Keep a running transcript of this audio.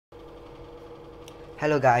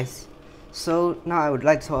Hello guys. So now I would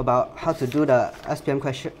like to talk about how to do the SPM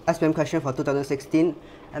question for 2016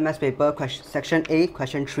 MS paper section A,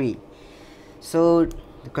 question 3. So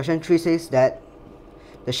the question 3 says that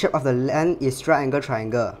the shape of the land is right angle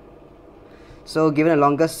triangle. So given the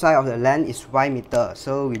longest side of the land is y meter,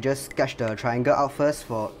 so we just sketch the triangle out first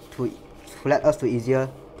to let us to easier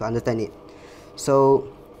to understand it. So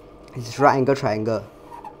it's right angle triangle.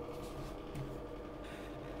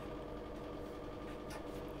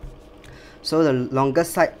 So the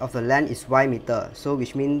longest side of the land is y meter, so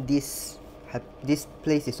which means this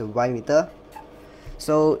place is a y meter.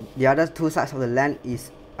 So the other two sides of the land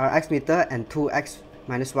are x meter and 2x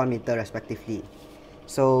minus 1 meter respectively.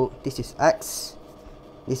 So this is x,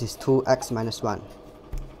 this is 2x minus 1.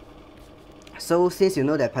 So since you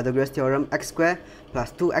know that Pythagoras theorem, x squared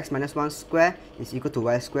plus 2x minus 1 square is equal to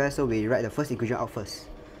y squared, so we write the first equation out first.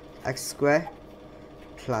 X squared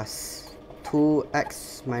plus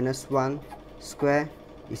 2x minus 1 square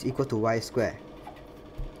is equal to y square.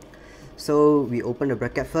 So we open the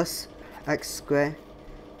bracket first. X square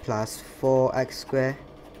plus 4x square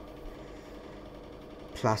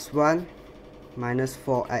plus 1 minus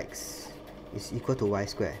 4x is equal to y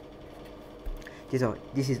square.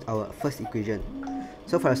 This is our first equation.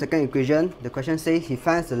 So for the second equation, the question says he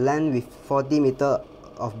finds the land with 40 meters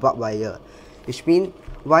of barbed wire, which means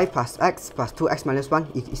y plus x plus 2x minus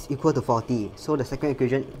 1 is equal to 40. So the second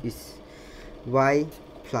equation is y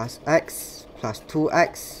plus x plus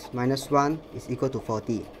 2x minus 1 is equal to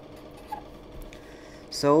 40.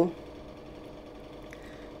 So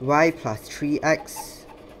y plus 3x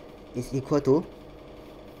is equal to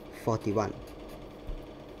 41.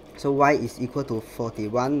 So y is equal to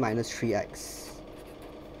 41 minus 3x.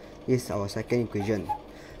 This is our second equation.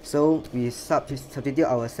 So we substitute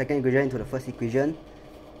our second equation into the first equation,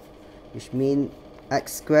 which means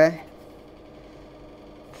x squared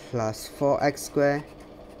plus 4x squared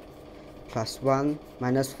plus 1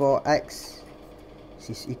 minus 4x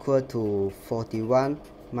is equal to 41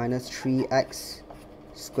 minus 3x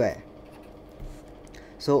squared.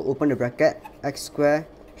 So open the bracket, x squared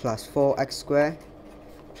plus 4x squared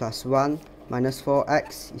plus 1 minus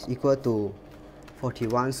 4x is equal to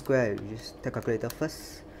 41 squared. We just take calculator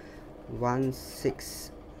first.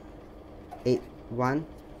 1681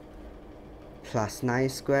 plus 9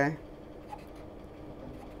 square,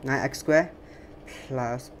 9x square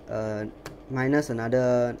plus minus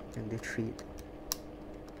another 3,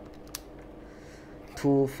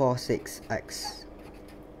 246x.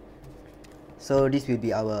 So this will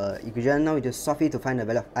be our equation. Now we just solve it to find the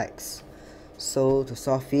value of x. So to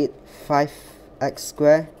solve it, 5x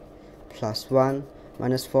square plus 1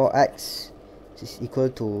 minus 4x is equal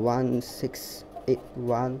to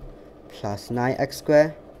 1681 plus 9x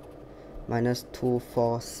square minus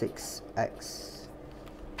 246x.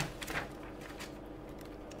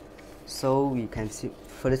 So we can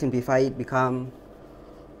further simplify it, become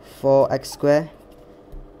 4x square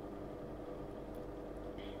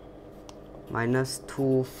minus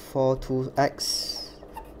 242x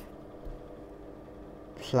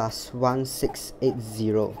plus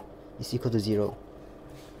 1680 is equal to 0.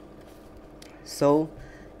 So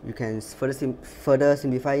you can further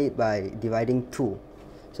simplify it by dividing 2.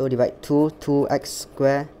 So divide 2x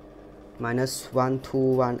square minus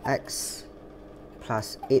 121x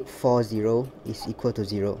plus 840 is equal to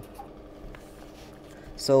 0.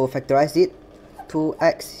 So factorize it,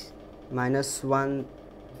 2x minus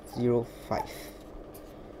 105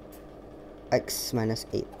 x minus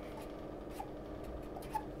 8.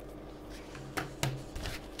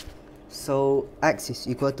 So x is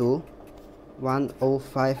equal to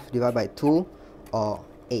 105 divided by 2 or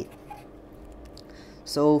 8.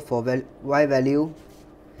 So for y value,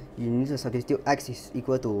 you need to substitute x is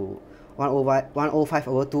equal to 105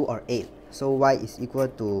 over 2 or 8. So y is equal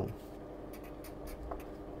to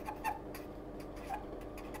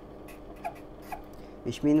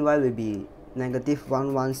which means y will be negative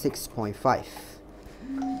 116.5,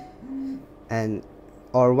 and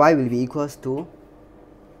or y will be equals to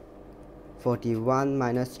 41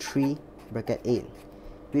 minus 3 bracket 8,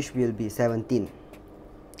 which will be 17.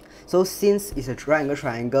 So since it's a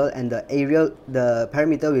triangle and the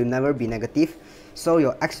parameter will never be negative, so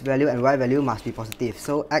your x value and y value must be positive.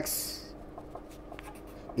 So x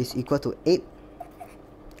is equal to 8,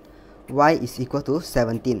 y is equal to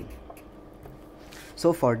 17.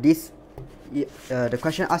 So for this, the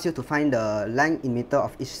question asks you to find the length in meter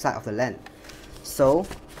of each side of the land. So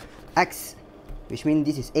x, which means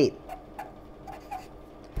this is 8.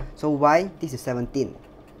 So y, this is 17.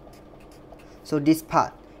 So this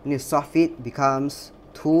part, you need to solve it, becomes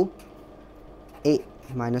 2, 8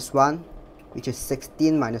 minus 1 which is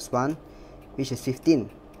 16 minus 1, which is 15.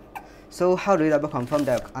 So how do you double confirm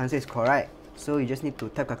that your answer is correct? So you just need to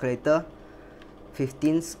type calculator,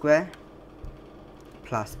 15 square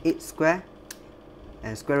plus 8 square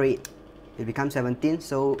and square it. It becomes 17,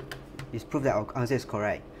 so it's proof that our answer is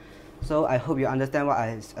correct. So I hope you understand what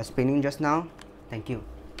I was explaining just now. Thank you.